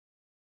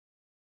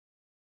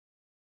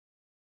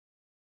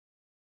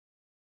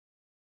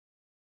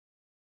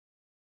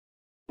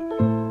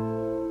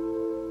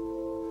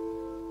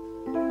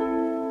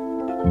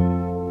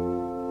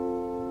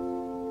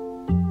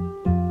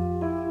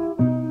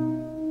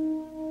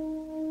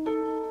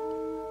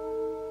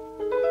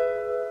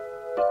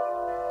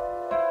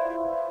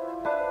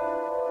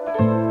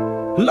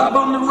Love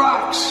on the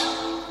rocks,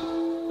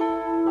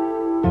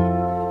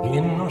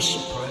 ain't no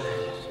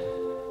surprise.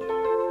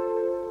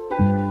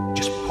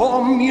 Just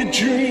pour me a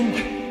drink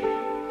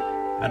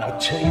and I'll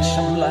tell you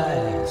some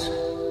lies.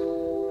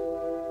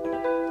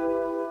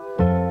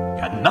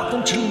 Got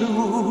nothing to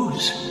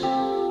lose,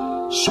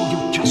 so you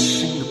just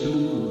sing the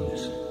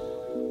blues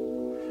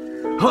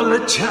all the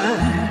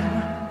time.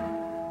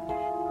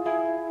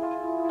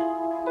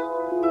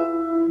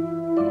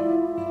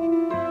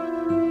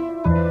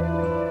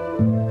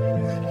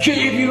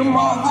 Gave you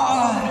my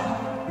heart,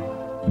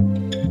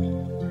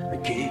 I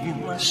gave you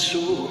my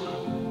soul.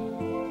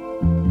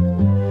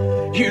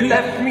 You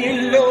left me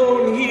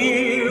alone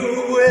here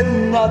with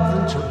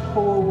nothing to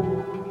hold.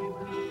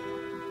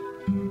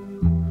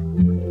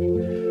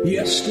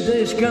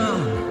 Yesterday's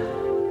gone,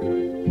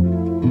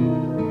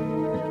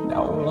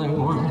 now all I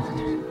want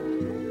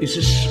is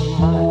a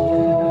smile.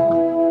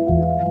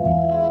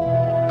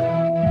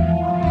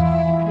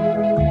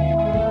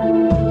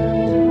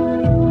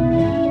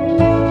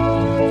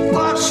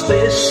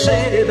 They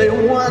say they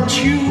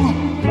want you,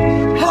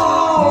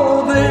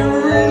 oh, they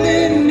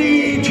really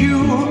need you.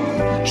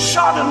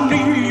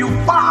 Suddenly you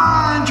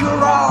find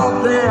you're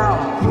out there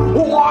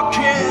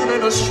walking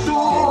in a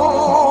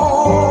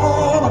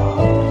storm.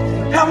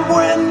 And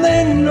when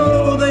they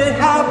know they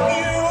have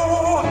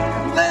you,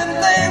 then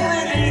they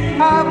really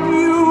have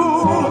you.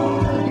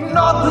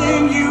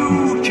 Nothing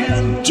you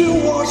can do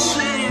or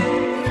say,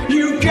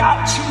 you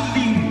got to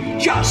leave,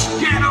 just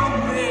get away.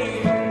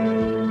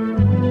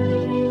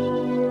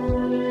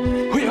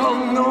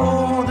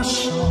 Know the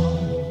song.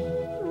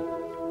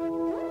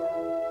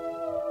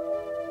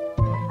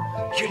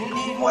 You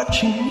need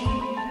what you need.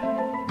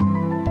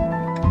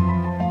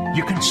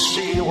 You can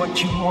say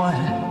what you want.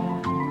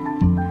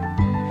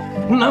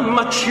 Not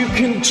much you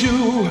can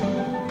do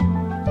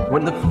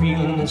when the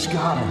feeling is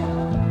gone.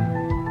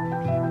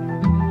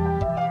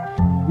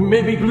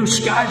 Maybe blue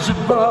skies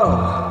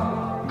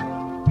above,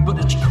 but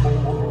it's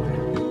cold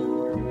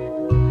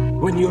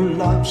when your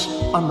love's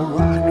on the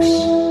rocks.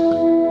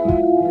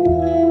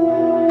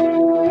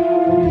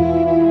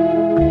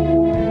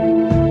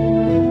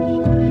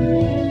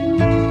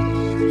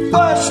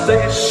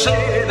 They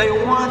say they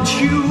want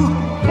you,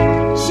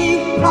 see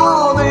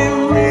how they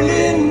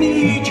really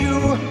need you.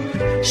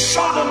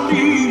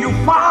 Suddenly you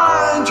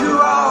find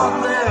you're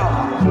out there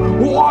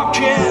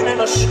walking in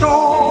a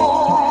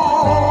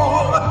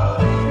storm.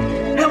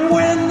 And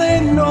when they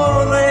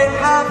know they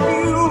have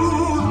you,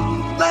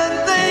 then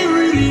they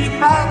really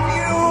have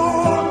you.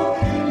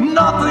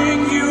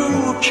 Nothing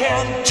you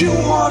can do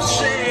or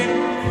say,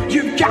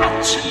 you've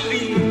got to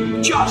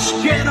leave,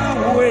 just get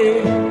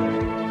away.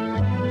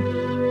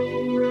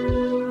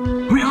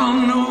 We all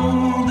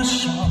know the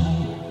song.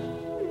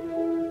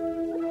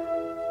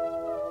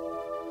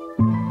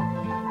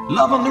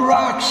 Love on the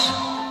rocks,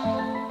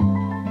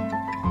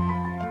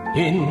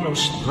 ain't no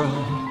surprise.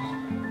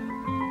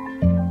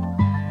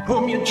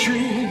 Pour me a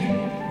drink,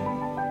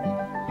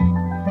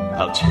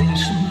 I'll tell you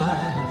some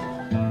lies.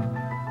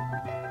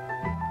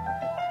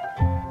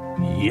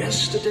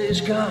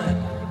 Yesterday's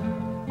gone,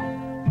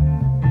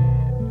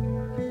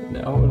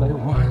 now all I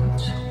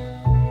want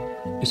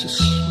is a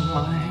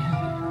smile.